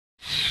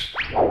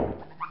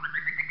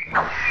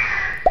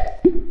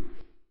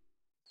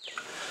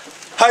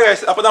Hi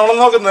guys, now we will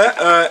look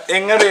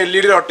at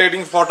LED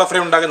rotating photo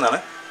frame.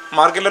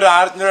 Market is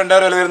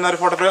a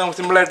photo frame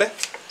simple.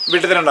 We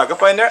will do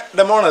a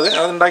demo. We will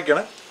do a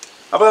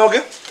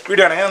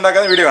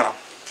video.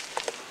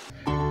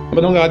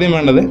 We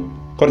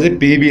will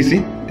PVC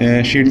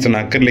sheets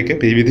acrylic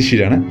PVC sheet.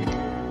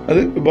 That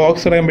is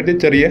box 1 mm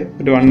 2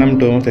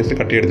 mm size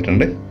cut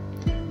ചെയ്തിട്ടുണ്ട്.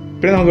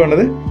 പിന്നെ നമുക്ക്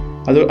വേണ്ടത്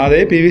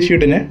അതേ PVC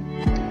ഷീറ്റിനെ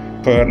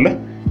കർവിൽ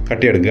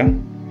cut ചെയ്തെടുക്കുക.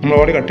 നമ്മൾ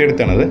already cut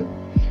ചെയ്തെടുത്താണ് അത്.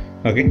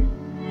 Okay.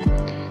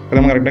 അപ്പോൾ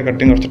നമ്മൾ കറക്റ്റ്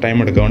കട്ടിങ് കുറച്ച് ടൈം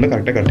എടുക്കുന്നുണ്ട്.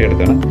 കറക്റ്റ് കട്ട്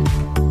ചെയ്തെടുക്കണം.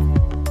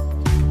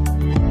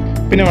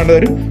 പിന്നെ വേണ്ടത്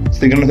ഒരു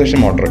സിഗ്നലൈസേഷൻ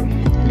മോട്ടർ.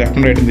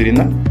 ലെഫ്റ്റും റൈറ്റും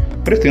തിരിയുന്ന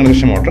ഒരു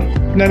സിഗ്നലൈസേഷൻ മോട്ടർ.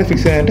 പിന്നെ അത്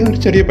ഫിക്സ് ചെയ്യാനായിട്ട് ഒരു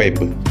ചെറിയ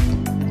പൈപ്പ്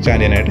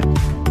ചാലിയാനായിട്ട്.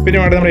 പിന്നെ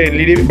വേണ്ടത് നമ്മുടെ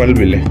LED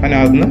ബൾബ് ഇല്ലേ?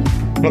 അതിനകത്തുനിന്ന്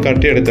നമ്മൾ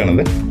കട്ട്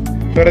ചെയ്തെടുത്താണത്.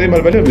 വേറെ ഏതെങ്കിലും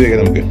ബൾബിൽ ഉപയോഗിക്കാം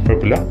നമുക്ക്.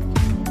 കുഴപ്പമില്ല.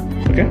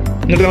 ഓക്കെ.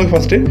 എന്നിട്ട് നമുക്ക്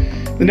ഫസ്റ്റ്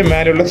ഇതിൻ്റെ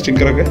മേലെയുള്ള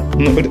സ്റ്റിക്കറൊക്കെ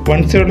ഒന്ന് ഒരു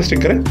വൺ സൈഡുള്ള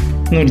സ്റ്റിക്കർ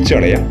ഒന്ന് ഉരിച്ച്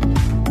കളയാം.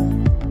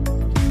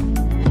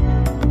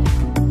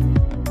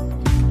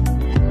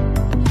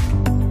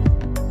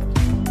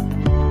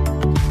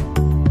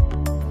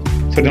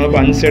 സോ നമ്മൾ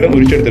വൺ സൈഡ്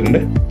ഉരിച്ചെടുത്തിട്ടുണ്ട്.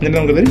 എന്നിട്ട്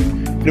നമുക്കിത്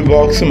ഒരു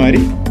ബോക്സ്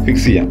മാതിരി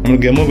ഫിക്സ് ചെയ്യാം. നമ്മൾ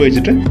ഗം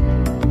ഉപയോഗിച്ചിട്ട്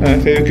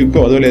ഫെവിക്വിക്കോ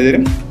അതുപോലെ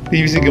ഏതെങ്കിലും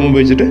PVC ഗം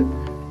ഉപയോഗിച്ചിട്ട്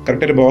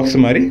കറക്റ്റായിട്ട്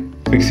ബോക്സ് മാതിരി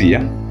ഫിക്സ്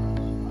ചെയ്യാം.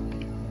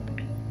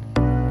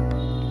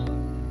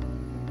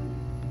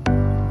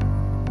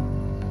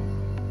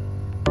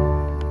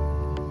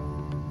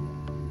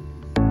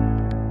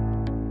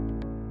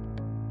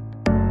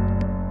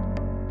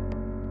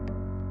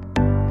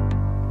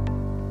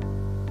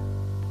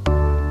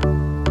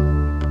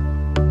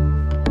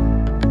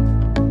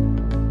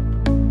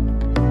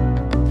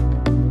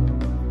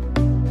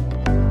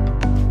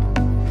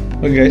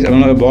 Okay guys,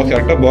 നമ്മൾ ബോക്സ്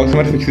കറക്റ്റ് ബോക്സ്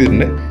മാറ്റി ഫിക്സ്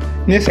ചെയ്തിട്ടുണ്ട്.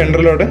 ഇനി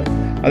സെൻറ്ററിലോട്ട്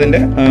അതിൻ്റെ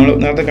നമ്മൾ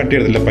നേരത്തെ കട്ട്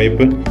ചെയ്തില്ല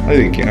പൈപ്പ് അത്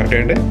വയ്ക്കുക.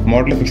 കറക്റ്റായിട്ട്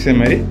മോട്ടറിൽ ഫിക്സ്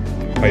ചെയ്യുന്ന മാതിരി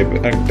പൈപ്പ്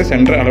കറക്റ്റ്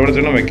സെൻറ്റർ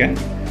അളവെടുത്തിട്ട് വയ്ക്കാൻ.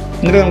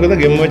 എന്നിട്ട് നമുക്കത്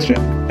ഗം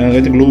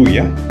വെച്ച് ഗ്ലൂ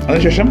ചെയ്യാം.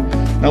 അതിനുശേഷം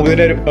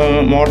നമുക്കിതിൻ്റെ ഒരു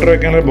മോട്ടർ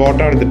വയ്ക്കാനുള്ള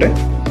ബോട്ടം എടുത്തിട്ട്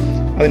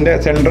അതിൻ്റെ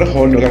സെൻറ്റർ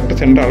ഹോൾഡ് കറക്റ്റ്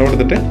സെൻറ്റർ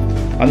അളവെടുത്തിട്ട്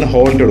അന്ന്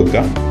ഹോൾഡ്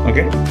കൊടുക്കുക.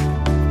 ഓക്കെ.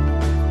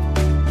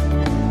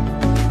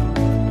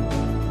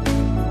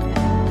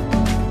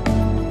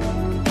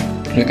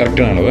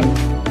 കറക്റ്റാണ് അളവ്.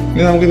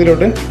 ഇനി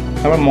നമുക്കിതിലോട്ട്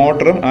അപ്പോൾ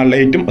മോട്ടറും ആ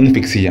ലൈറ്റും ഒന്ന്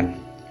ഫിക്സ് ചെയ്യാം.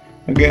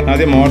 ഓക്കെ.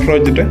 ആദ്യം മോട്ടർ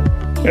വെച്ചിട്ട്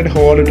രണ്ട്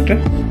ഹോൾ ഇട്ടിട്ട്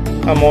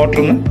ആ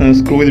മോട്ടറൊന്ന്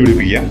സ്ക്രൂ ചെയ്ത്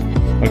പിടിപ്പിക്കുക.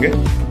 ഓക്കെ.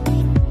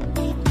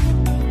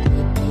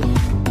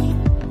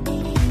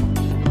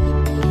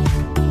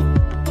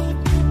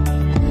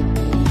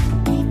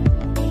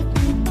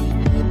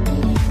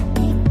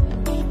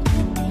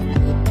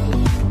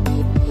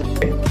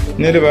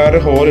 ഇനി വേറെ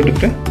ഹോൾ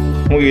ഇട്ടിട്ട്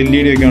നമുക്ക്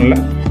LED വയ്ക്കാനുള്ള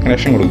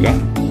കണക്ഷൻ കൊടുക്കുക.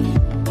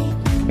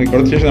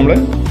 കൊടുത്ത ശേഷം നമ്മൾ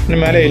ഇതിന്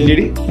മേലെ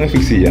LED ഒന്ന്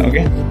ഫിക്സ് ചെയ്യുക.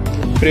 ഓക്കെ.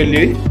 ഒരു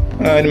LED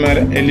അതിന്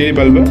മേലെ LED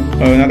ബൾബ്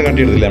അതിനകത്ത് കട്ട്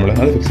ചെയ്തില്ല നമ്മൾ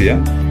അത് ഫിക്സ് ചെയ്യാം.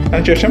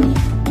 അതിനുശേഷം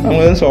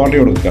നമുക്കത് സോൾഡർ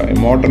കൊടുക്കുക.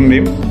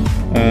 മോട്ടറിൻ്റെയും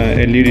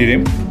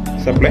LEDയുടെയും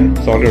സപ്ലൈ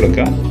സോൾഡർ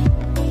കൊടുക്കുക.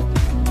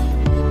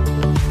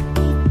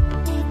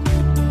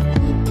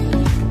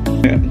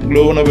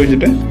 ഗ്ലൂ ഗൺ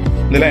ഉപയോഗിച്ചിട്ട്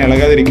ഇതെല്ലാം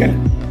ഇളകാതിരിക്കാൻ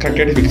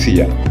കറക്റ്റായിട്ട് ഫിക്സ്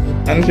ചെയ്യുക.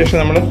 അതിനുശേഷം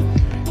നമ്മൾ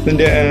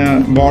ഇതിൻ്റെ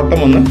ബോട്ടം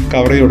ഒന്ന്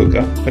കവർ ചെയ്ത്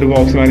കൊടുക്കുക. ഒരു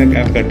ബോക്സ് മേലെ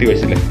കട്ടി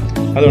വെച്ചില്ലേ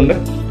അതുകൊണ്ട്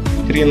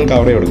ശരിക്കും ഒന്ന്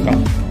കവർ ചെയ്ത് കൊടുക്കാം.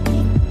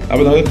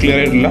 അപ്പോൾ നമുക്ക് ക്ലിയർ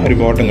ആയിട്ടുള്ള ഒരു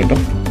ബോട്ടം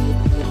കിട്ടും.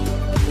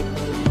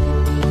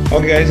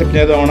 ഓക്കെ ഗൈസ്, ഇപ്പം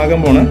ഞാൻ ഇത് ഓണാക്കാൻ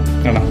പോണ്.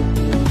 കാണാം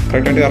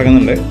കറക്റ്റായിട്ട്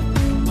കറങ്ങുന്നുണ്ട്.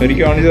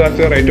 ഒരിക്കൽ ഓൺ ചെയ്ത്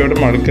ആഫ്റ്റർ റൈറ്റിലോട്ടും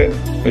മടക്ക്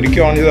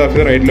ഒരിക്കൽ ഓൺ ചെയ്ത്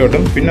ആഫ്റ്റർ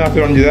റൈറ്റിലോട്ടും പിന്നെ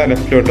ആഫ്റ്റർ ഓൺ ചെയ്താൽ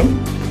ലെഫ്റ്റിലോട്ടും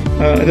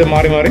ഇത്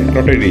മാറി മാറി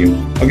റൊട്ടേറ്റ് ചെയ്യും.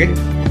 ഓക്കെ.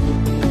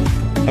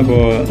 അപ്പോൾ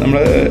നമ്മൾ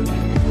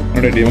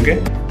റൊട്ടേറ്റ് ചെയ്യും. ഓക്കെ.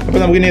 അപ്പോൾ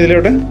നമുക്കിനി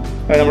ഇതിലോട്ട്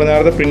നമ്മൾ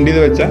നേരത്തെ പ്രിൻറ്റ്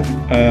ചെയ്ത് വെച്ച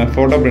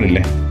ഫോട്ടോ പ്രിൻ്റ്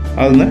ഇല്ലേ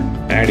അതൊന്ന്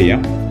ആഡ്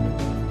ചെയ്യാം.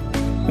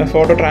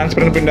 ഫോട്ടോ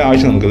ട്രാൻസ്പെറൻറ്റ് പ്രിൻ്റ്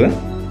ആവശ്യം നമുക്കിത്.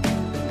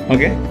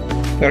 ഓക്കെ.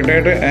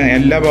 കറക്റ്റായിട്ട്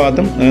എല്ലാ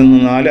ഭാഗത്തും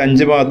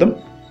 4-5 ഭാഗത്തും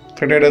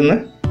കറക്റ്റായിട്ട് ഒന്ന്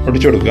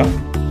ഒട്ടിച്ചു കൊടുക്കുക.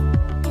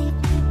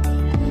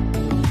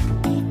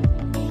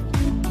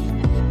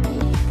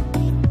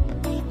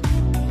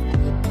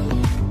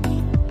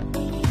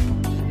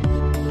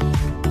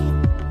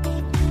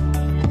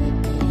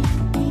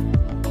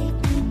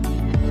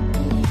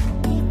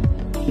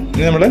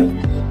 ഇനി നമ്മൾ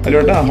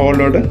അതിലോട്ട് ആ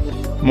ഹോളിലോട്ട്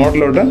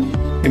മോഡലിലോട്ട്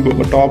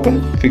ഇപ്പോൾ ടോപ്പ്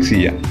ഫിക്സ്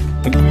ചെയ്യാം.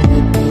 Okay.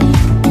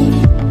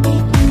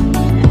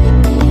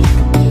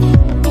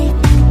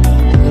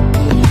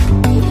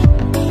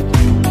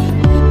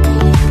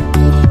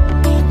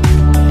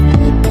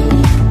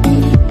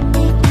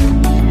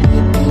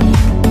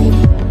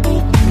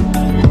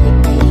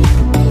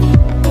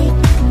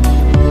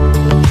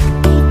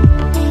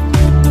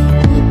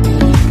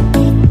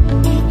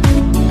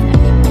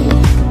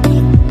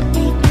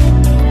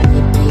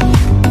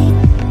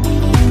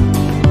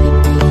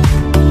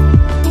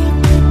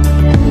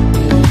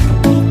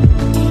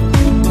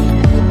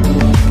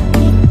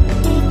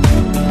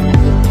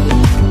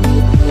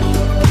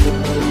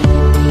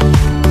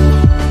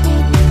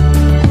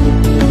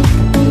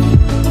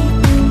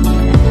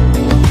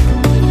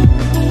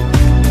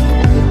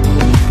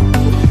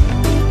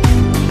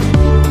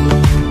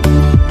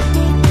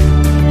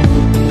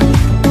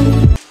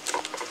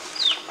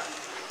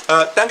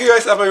 Thank you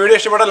guys. If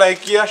you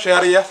like,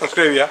 share,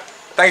 subscribe.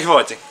 Thank you for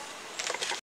watching.